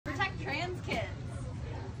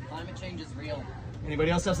is real.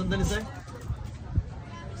 Anybody else have something to say?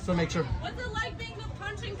 So make sure. What's it like being the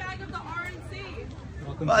punching bag of the RNC?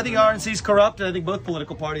 Well, I think RNC is corrupt, and I think both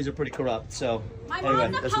political parties are pretty corrupt. So My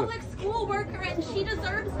mom's a public school worker, and she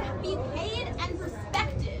deserves to be paid and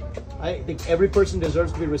respected. I think every person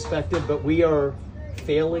deserves to be respected, but we are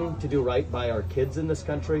failing to do right by our kids in this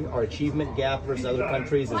country. Our achievement gap versus other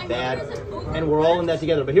countries is bad, and we're all in that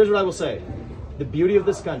together. But here's what I will say. The beauty of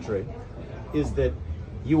this country is that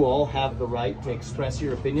you all have the right to express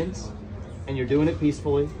your opinions, and you're doing it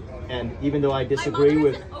peacefully. And even though I disagree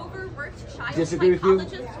with you,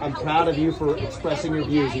 I'm proud of you for expressing your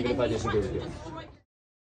views, even if I disagree with you.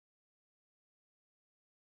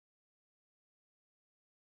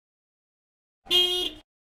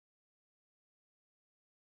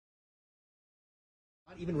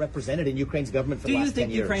 Not even represented in Ukraine's government for the last 10 years. Do you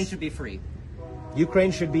think Ukraine should be free?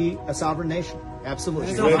 Ukraine should be a sovereign nation.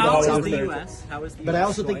 Absolutely. So how is the U.S. But I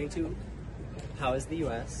also think how is the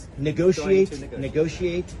U.S.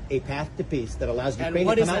 negotiate a path to peace that allows Ukraine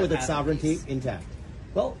to come out with its sovereignty intact.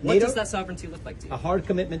 Well, what does that sovereignty look like to you? A hard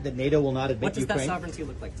commitment that NATO will not admit What does Ukraine. that sovereignty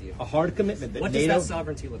look like to you? A hard commitment that what NATO... What does that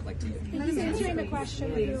sovereignty look like to you? He's answering the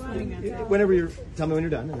question. Whenever you're... Tell me when you're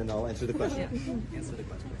done, and then I'll answer the question. Yeah. Answer the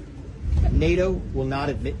question. NATO will not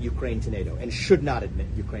admit Ukraine to NATO, and should not admit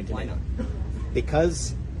Ukraine to NATO. Why not?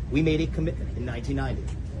 Because we made a commitment in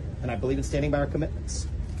 1990, and I believe in standing by our commitments,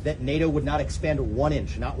 that NATO would not expand 1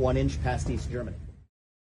 inch, not 1 inch past East Germany.